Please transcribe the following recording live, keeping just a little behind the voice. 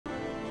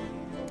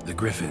The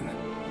Griffin.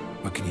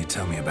 What can you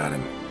tell me about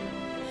him?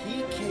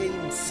 He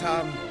came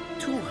some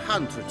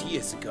 200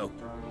 years ago,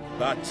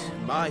 but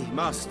my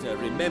master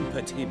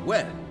remembered him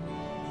well.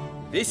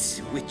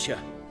 This Witcher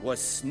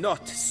was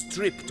not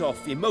stripped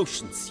of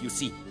emotions, you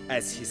see,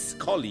 as his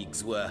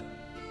colleagues were.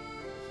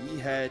 He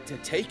had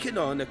taken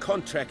on a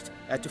contract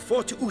at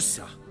Fort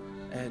Usa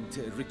and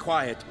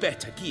required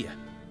better gear.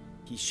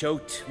 He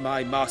showed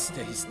my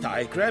master his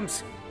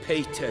diagrams,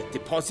 paid a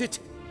deposit,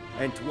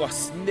 and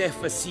was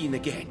never seen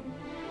again.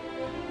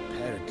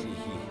 Apparently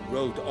he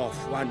rode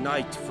off one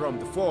night from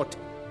the fort,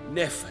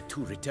 never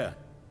to return.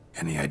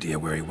 Any idea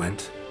where he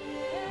went?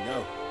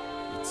 No.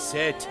 It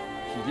said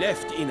he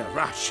left in a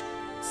rush,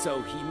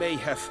 so he may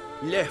have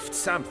left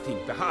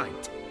something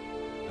behind.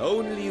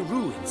 Only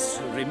ruins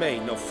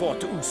remain of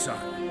Fort Usa,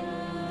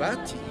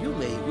 but you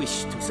may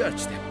wish to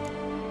search them.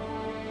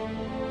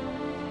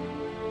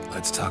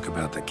 Let's talk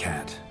about the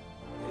cat.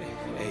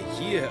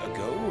 A year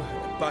ago,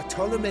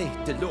 Bartolome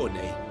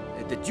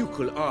Delaunay, the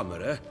ducal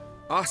armorer,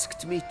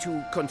 asked me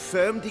to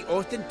confirm the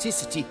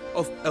authenticity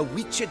of a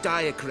Witcher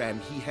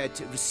diagram he had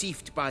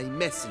received by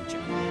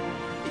messenger.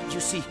 You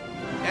see,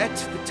 at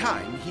the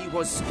time he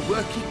was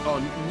working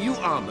on new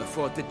armor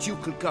for the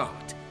ducal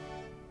guard.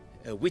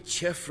 A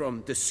Witcher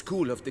from the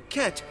School of the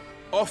Cat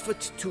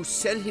offered to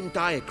sell him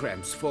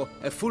diagrams for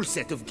a full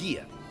set of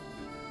gear.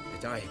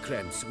 The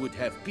diagrams would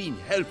have been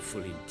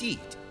helpful indeed.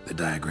 The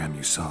diagram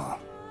you saw,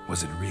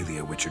 was it really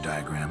a Witcher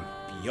diagram?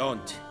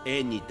 Beyond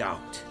any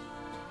doubt.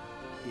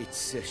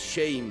 It's a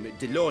shame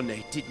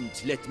Delaunay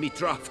didn't let me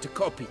draft a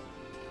copy.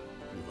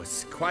 He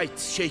was quite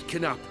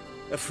shaken up,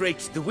 afraid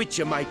the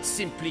Witcher might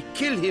simply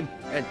kill him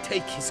and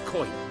take his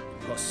coin.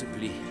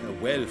 Possibly a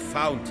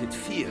well-founded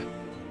fear.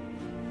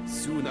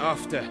 Soon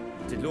after,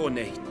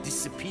 Delaunay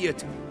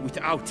disappeared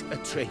without a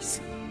trace.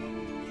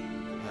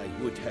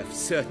 I would have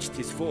searched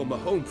his former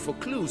home for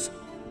clues,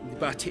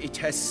 but it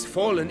has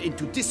fallen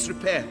into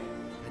disrepair,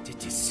 and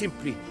it is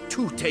simply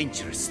too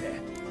dangerous there.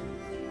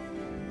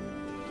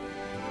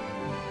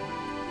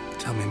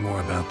 Tell me more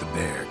about the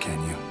bear,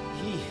 can you?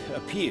 He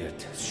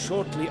appeared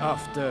shortly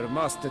after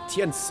Master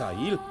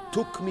Tiensail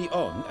took me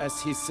on as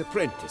his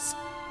apprentice.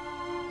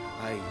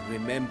 I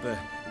remember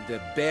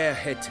the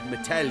bear-head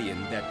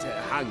medallion that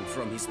hung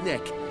from his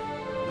neck.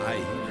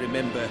 I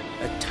remember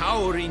a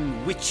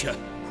towering Witcher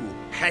who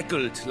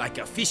haggled like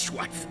a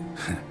fishwife.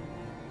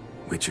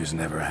 Witchers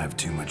never have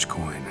too much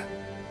coin.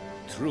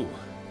 True.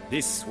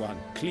 This one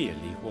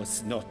clearly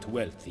was not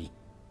wealthy.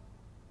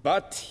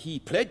 But he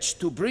pledged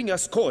to bring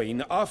us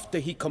coin after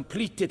he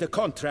completed a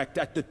contract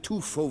at the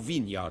Tufo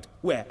vineyard,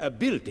 where a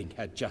building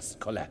had just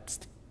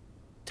collapsed.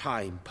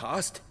 Time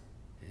passed.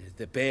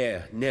 The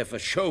bear never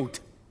showed,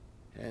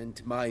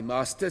 and my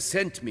master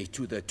sent me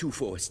to the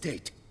Tufo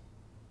estate.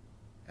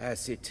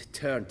 As it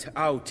turned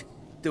out,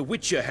 the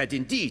Witcher had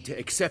indeed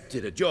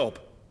accepted a job.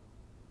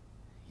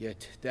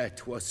 Yet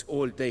that was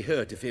all they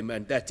heard of him,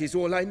 and that is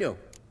all I know.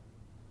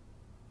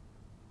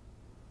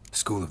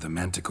 School of the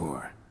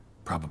Manticore.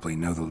 Probably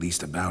know the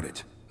least about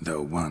it,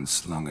 though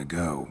once, long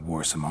ago,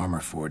 wore some armor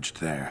forged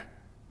there.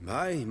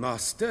 My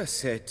master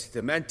said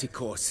the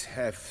Manticores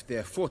have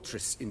their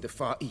fortress in the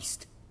Far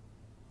East.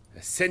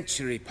 A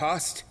century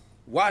past,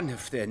 one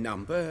of their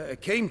number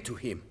came to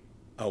him,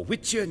 a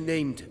Witcher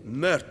named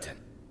Merton.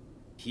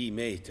 He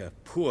made a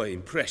poor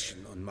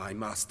impression on my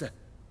master.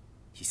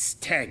 He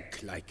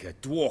stank like a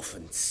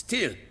dwarfen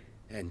still,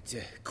 and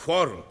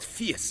quarreled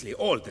fiercely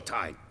all the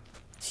time.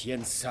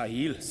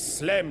 Tiensail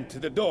slammed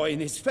the door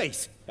in his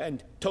face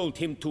and told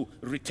him to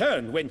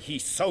return when he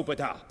sobered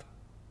up.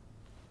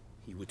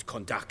 He would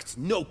conduct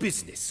no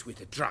business with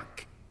a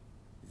drunk.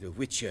 The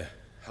Witcher,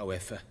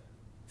 however,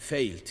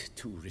 failed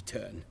to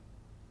return.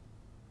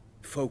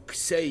 Folk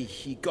say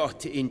he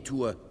got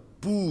into a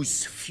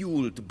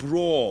booze-fueled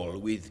brawl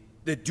with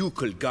the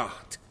ducal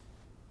guard.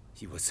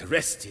 He was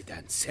arrested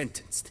and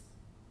sentenced.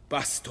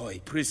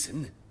 Bastoy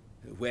prison,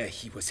 where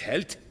he was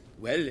held,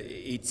 well,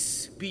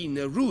 it's been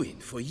a ruin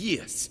for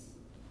years.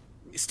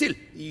 Still,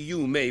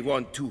 you may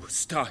want to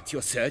start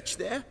your search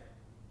there.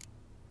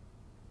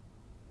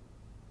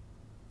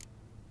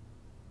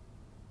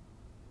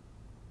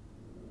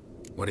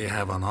 What do you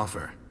have on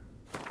offer?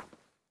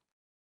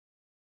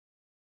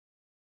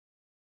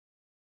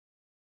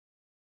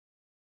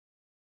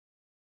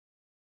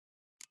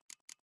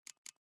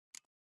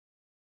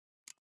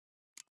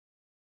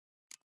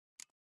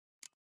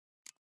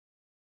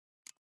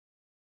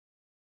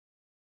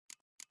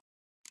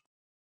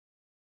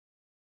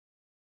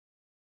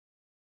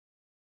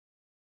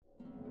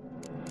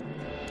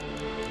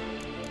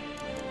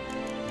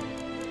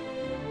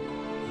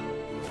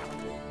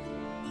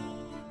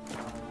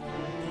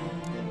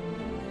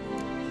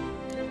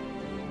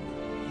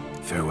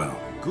 Farewell.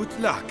 Good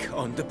luck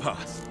on the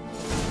path.